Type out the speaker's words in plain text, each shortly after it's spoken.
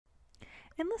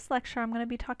In this lecture, I'm going to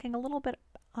be talking a little bit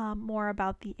more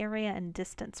about the area and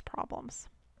distance problems.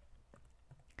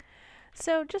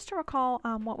 So just to recall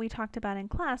what we talked about in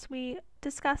class, we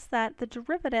discussed that the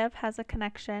derivative has a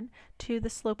connection to the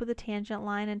slope of the tangent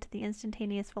line and to the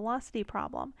instantaneous velocity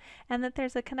problem, and that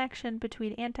there's a connection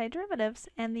between antiderivatives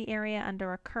and the area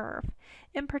under a curve.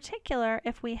 In particular,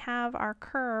 if we have our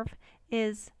curve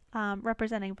is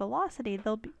representing velocity,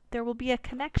 there will be a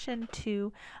connection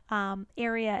to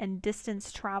area and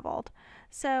distance traveled.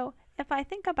 So if I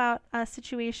think about a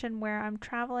situation where I'm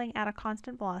traveling at a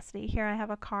constant velocity, here I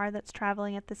have a car that's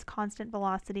traveling at this constant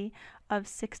velocity of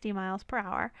 60 miles per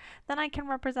hour, then I can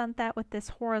represent that with this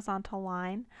horizontal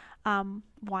line,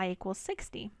 y equals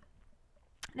 60.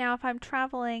 Now if I'm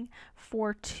traveling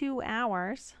for 2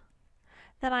 hours,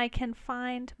 then I can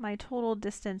find my total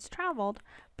distance traveled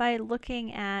by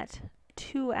looking at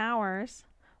 2 hours,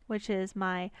 which is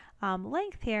my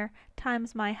length here,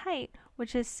 times my height,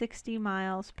 which is 60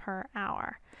 miles per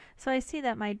hour. So I see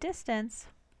that my distance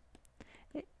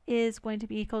is going to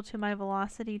be equal to my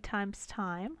velocity times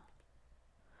time,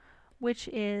 which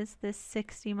is this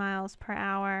 60 miles per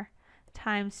hour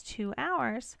times 2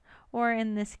 hours, or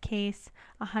in this case,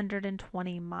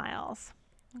 120 miles.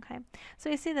 Okay, so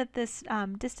you see that this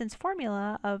distance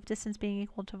formula of distance being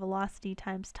equal to velocity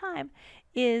times time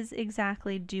is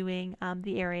exactly doing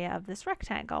the area of this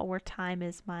rectangle, where time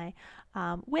is my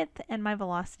width and my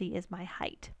velocity is my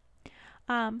height.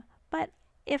 But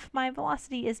if my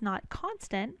velocity is not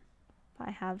constant,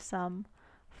 I have some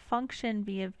function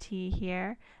v of t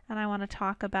here, and I want to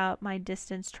talk about my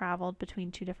distance traveled between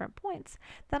two different points,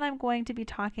 then I'm going to be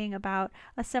talking about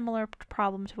a similar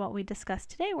problem to what we discussed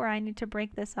today, where I need to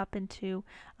break this up into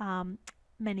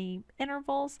many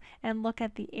intervals and look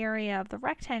at the area of the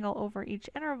rectangle over each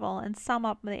interval and sum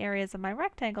up the areas of my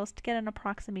rectangles to get an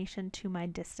approximation to my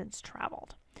distance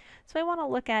traveled. So I want to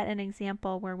look at an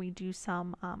example where we do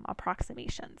some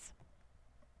approximations.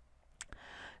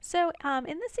 So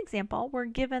in this example, we're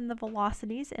given the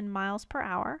velocities in miles per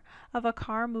hour of a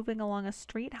car moving along a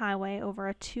street highway over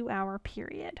a 2-hour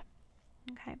period.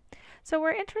 Okay, so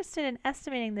we're interested in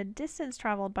estimating the distance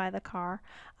traveled by the car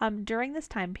during this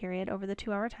time period, over the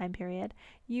 2-hour time period,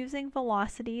 using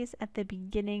velocities at the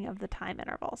beginning of the time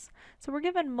intervals. So we're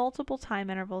given multiple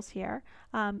time intervals here.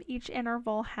 Each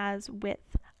interval has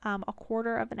width a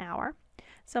quarter of an hour.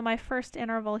 So my first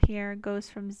interval here goes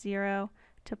from 0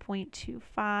 to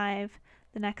 0.25,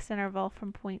 the next interval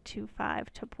from 0.25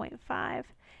 to 0.5,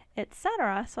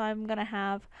 etc. So I'm going to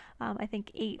have, I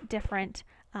think, 8 different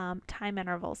time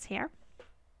intervals here.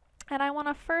 And I want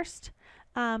to first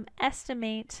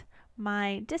estimate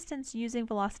my distance using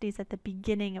velocities at the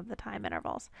beginning of the time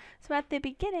intervals. So at the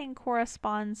beginning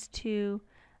corresponds to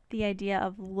the idea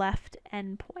of left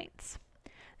endpoints.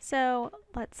 So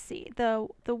let's see, the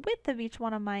width of each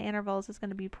one of my intervals is going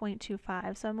to be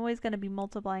 0.25, so I'm always going to be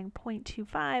multiplying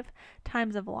 0.25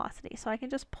 times the velocity. So I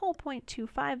can just pull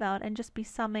 0.25 out and just be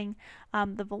summing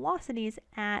the velocities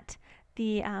at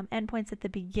the endpoints at the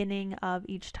beginning of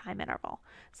each time interval.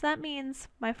 So that means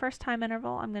my first time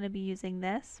interval, I'm going to be using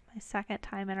this. My second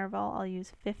time interval, I'll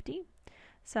use 50.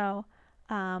 So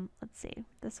let's see,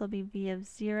 this will be v of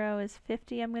 0 is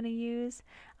 50 I'm going to use.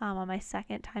 On my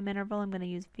second time interval, I'm going to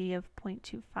use v of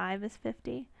 0.25 is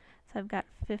 50. So I've got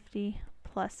 50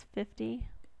 plus 50.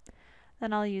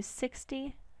 Then I'll use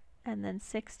 60 and then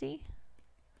 60.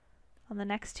 On the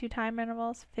next two time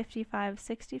intervals, 55,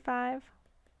 65.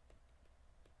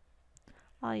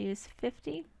 I'll use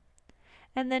 50.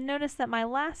 And then notice that my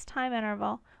last time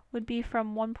interval would be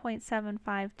from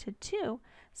 1.75 to 2,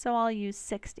 so I'll use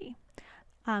 60.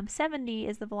 70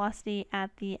 is the velocity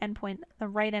at the endpoint, the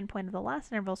right endpoint of the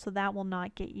last interval, so that will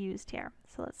not get used here.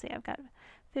 So let's see, I've got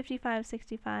 55,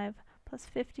 65 plus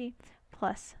 50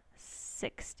 plus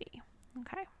 60.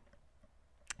 Okay.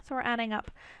 So we're adding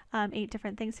up 8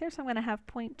 different things here. So I'm going to have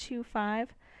 0.25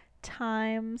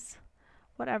 times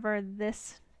whatever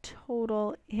this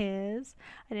total is.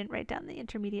 I didn't write down the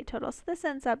intermediate total. So this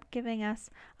ends up giving us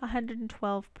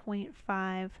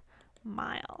 112.5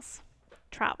 miles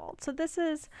traveled. So this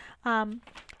is a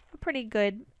pretty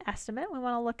good estimate. We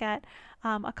want to look at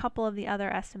a couple of the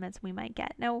other estimates we might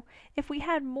get. Now, if we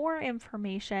had more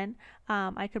information,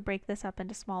 I could break this up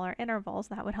into smaller intervals.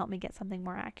 That would help me get something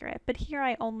more accurate. But here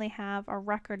I only have a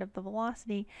record of the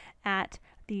velocity at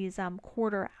these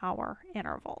quarter-hour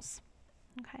intervals.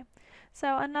 Okay,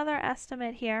 so another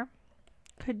estimate here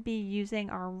could be using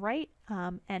our right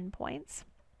endpoints,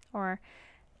 or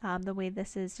the way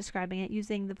this is describing it,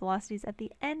 using the velocities at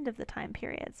the end of the time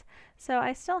periods. So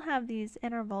I still have these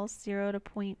intervals 0 to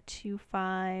 0.25,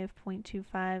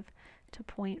 0.25 to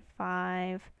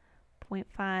 0.5,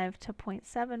 0.5 to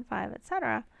 0.75,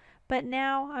 etc. But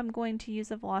now I'm going to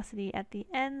use a velocity at the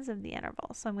ends of the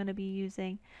interval. So I'm going to be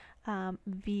using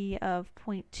v of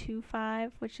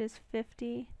 0.25, which is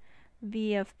 50,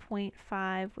 v of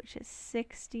 0.5, which is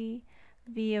 60,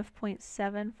 v of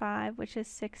 0.75, which is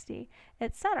 60,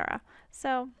 etc.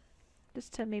 So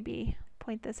just to maybe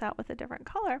point this out with a different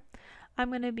color, I'm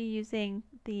going to be using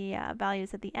the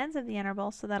values at the ends of the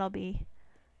interval, so that'll be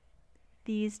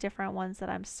these different ones that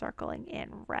I'm circling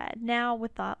in red. Now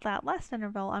with that last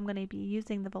interval, I'm going to be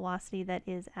using the velocity that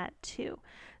is at 2.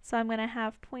 So I'm going to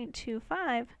have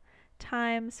 0.25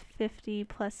 times 50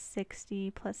 plus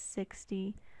 60 plus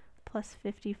 60 plus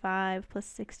 55 plus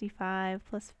 65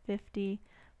 plus 50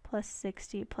 plus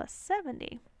 60 plus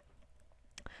 70.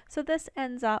 So this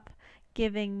ends up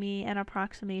giving me an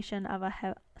approximation of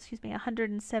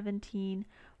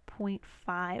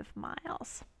 117.5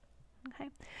 miles. Okay,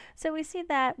 so we see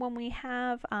that when we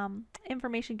have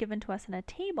information given to us in a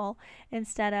table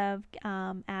instead of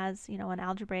as an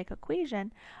algebraic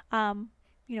equation,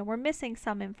 we're missing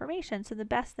some information. So the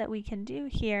best that we can do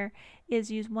here is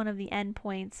use one of the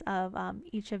endpoints of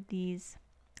each of these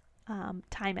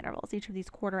time intervals, each of these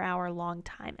quarter-hour long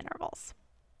time intervals.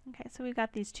 Okay, so we've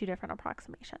got these two different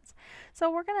approximations.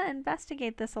 So we're going to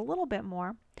investigate this a little bit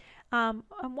more. And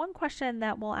one question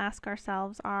that we'll ask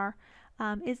ourselves are,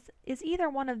 is either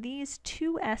one of these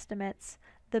two estimates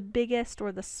the biggest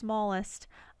or the smallest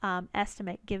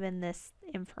estimate given this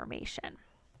information?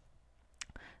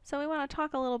 So we want to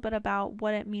talk a little bit about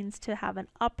what it means to have an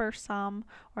upper sum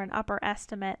or an upper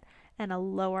estimate and a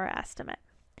lower estimate.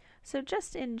 So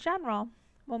just in general,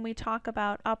 when we talk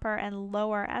about upper and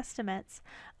lower estimates,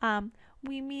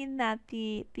 we mean that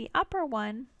the upper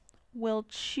one will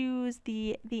choose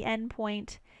the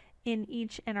endpoint in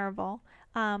each interval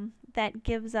that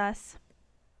gives us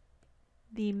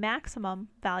the maximum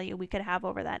value we could have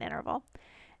over that interval.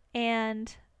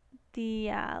 And the,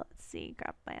 let's see,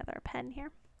 grab my other pen here.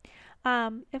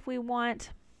 If we want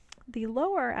the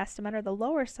lower estimate or the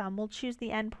lower sum, we'll choose the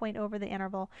endpoint over the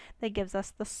interval that gives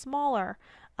us the smaller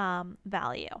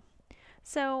value.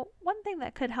 So one thing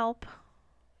that could help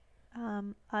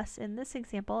us in this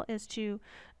example is to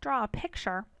draw a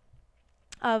picture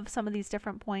of some of these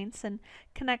different points and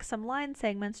connect some line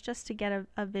segments just to get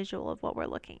a visual of what we're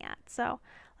looking at. So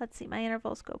let's see, my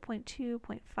intervals go 0.2,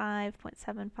 0.5,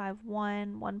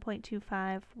 0.751,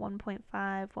 1.25, 1.5,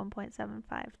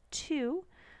 1.75, 2.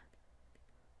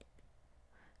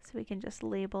 So we can just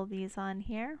label these on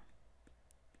here.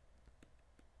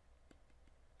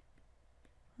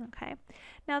 Okay,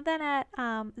 now then at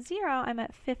 0, I'm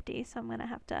at 50, so I'm going to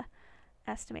have to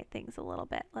estimate things a little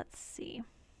bit. Let's see.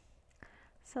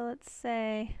 So let's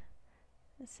say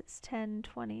this is 10,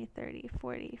 20, 30,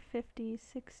 40, 50,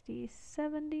 60,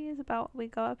 70 is about what we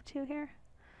go up to here.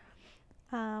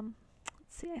 Let's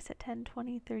see, I said 10,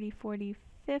 20, 30, 40,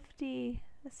 50.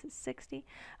 This is 60.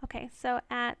 Okay, so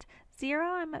at 0,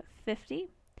 I'm at 50.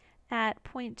 At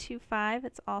 0.25,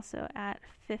 it's also at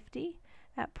 50.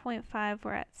 At 0.5,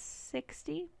 we're at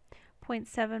 60.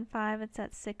 0.75, it's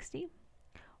at 60.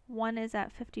 1 is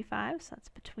at 55, so that's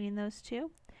between those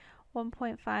two.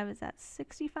 1.5 is at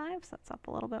 65, so that's up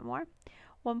a little bit more.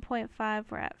 1.5,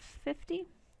 we're at 50.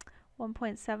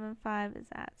 1.75 is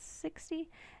at 60.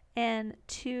 And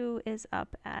 2 is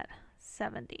up at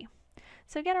 70.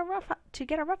 So to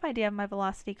get a rough idea of my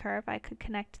velocity curve, I could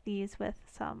connect these with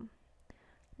some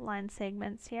line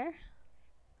segments here.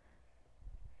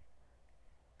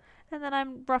 And then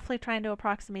I'm roughly trying to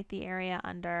approximate the area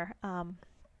under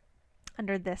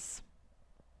this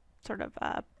sort of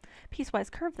piecewise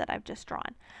curve that I've just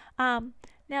drawn. Now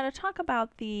to talk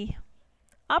about the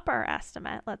upper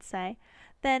estimate, let's say,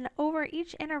 then over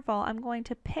each interval I'm going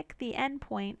to pick the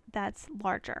endpoint that's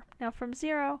larger. Now from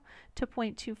 0 to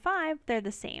 0.25, they're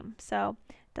the same, so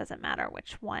it doesn't matter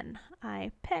which one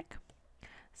I pick.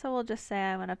 So we'll just say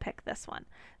I'm going to pick this one.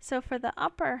 So for the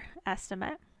upper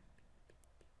estimate,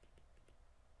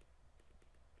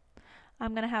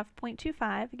 I'm going to have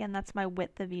 0.25, again that's my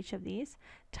width of each of these,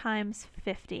 times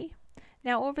 50.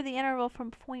 Now over the interval from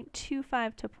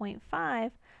 0.25 to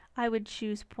 0.5, I would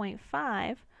choose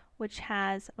 0.5, which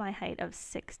has my height of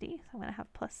 60, so I'm going to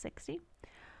have plus 60.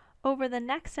 Over the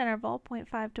next interval,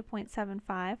 0.5 to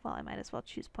 0.75, well I might as well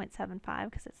choose 0.75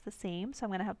 because it's the same, so I'm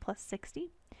going to have plus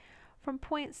 60. From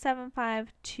 0.75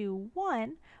 to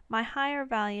 1, my higher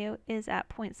value is at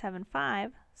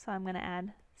 0.75, so I'm going to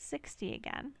add 60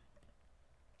 again.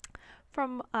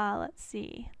 From, let's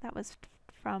see, that was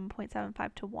from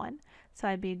 0.75 to 1, so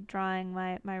I'd be drawing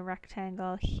my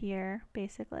rectangle here,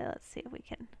 basically. Let's see if we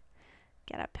can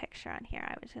get a picture on here.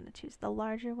 I was going to choose the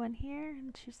larger one here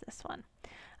and choose this one.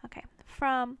 Okay,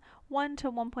 from 1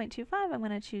 to 1.25, I'm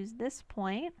going to choose this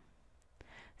point.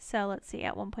 So let's see,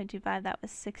 at 1.25 that was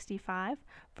 65.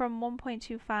 From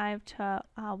 1.25 to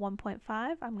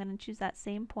 1.5, I'm going to choose that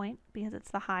same point because it's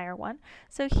the higher one.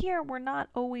 So here we're not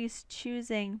always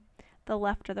choosing the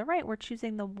left or the right, we're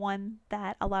choosing the one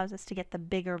that allows us to get the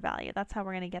bigger value. That's how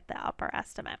we're going to get the upper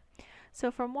estimate. So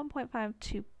from 1.5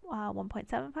 to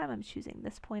 1.75, I'm choosing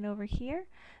this point over here.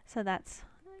 So that's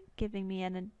giving me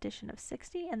an addition of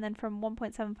 60. And then from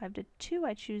 1.75 to 2,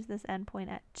 I choose this endpoint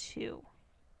at 2.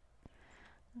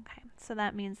 Okay, so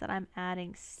that means that I'm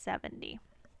adding 70.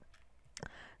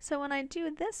 So when I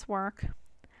do this work,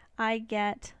 I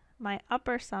get my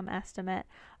upper sum estimate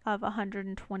of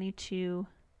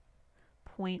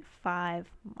 122.5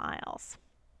 miles.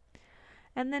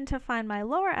 And then to find my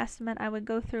lower estimate, I would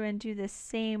go through and do this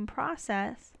same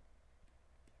process,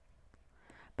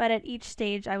 but at each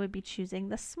stage I would be choosing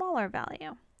the smaller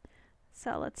value.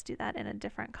 So let's do that in a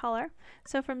different color.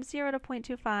 So from 0 to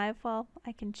 0.25, well,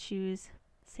 I can choose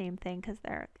same thing because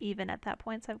they're even at that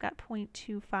point. So I've got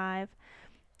 0.25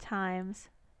 times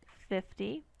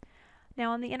 50.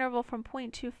 Now on the interval from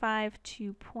 0.25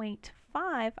 to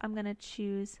 0.5, I'm going to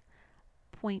choose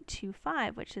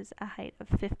 0.25, which is a height of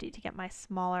 50 to get my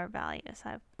smaller value. So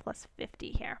I have plus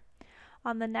 50 here.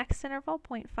 On the next interval,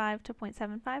 0.5 to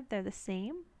 0.75, they're the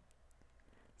same.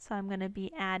 So I'm going to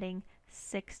be adding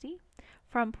 60.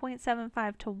 From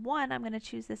 0.75 to 1, I'm going to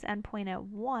choose this endpoint at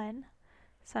 1.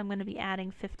 So I'm going to be adding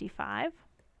 55.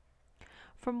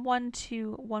 From 1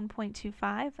 to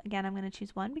 1.25, again, I'm going to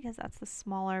choose 1 because that's the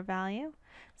smaller value.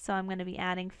 So I'm going to be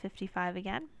adding 55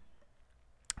 again.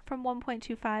 From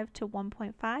 1.25 to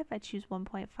 1.5, I choose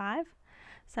 1.5. So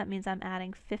that means I'm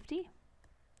adding 50.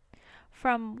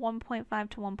 From 1.5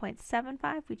 to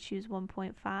 1.75, we choose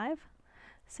 1.5.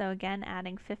 So again,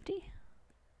 adding 50.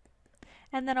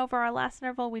 And then over our last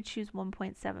interval, we choose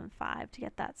 1.75 to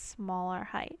get that smaller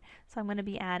height. So I'm going to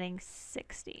be adding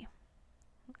 60.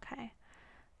 Okay.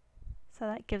 So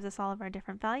that gives us all of our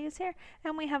different values here.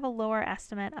 And we have a lower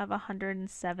estimate of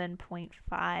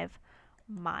 107.5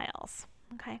 miles.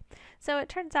 Okay. So it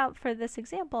turns out for this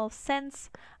example, since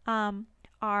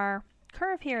our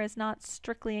curve here is not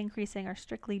strictly increasing or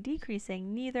strictly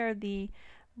decreasing, neither the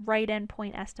right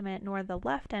endpoint estimate nor the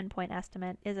left endpoint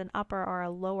estimate is an upper or a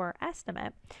lower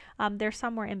estimate. They're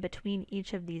somewhere in between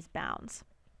each of these bounds.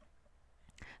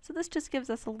 So this just gives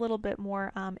us a little bit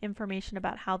more information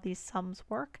about how these sums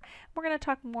work. We're going to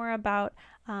talk more about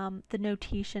the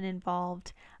notation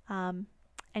involved and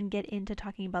get into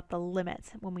talking about the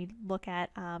limits when we look at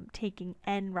taking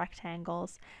n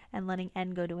rectangles and letting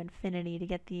n go to infinity to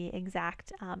get the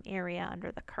exact area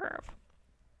under the curve.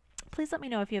 Please let me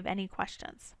know if you have any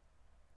questions.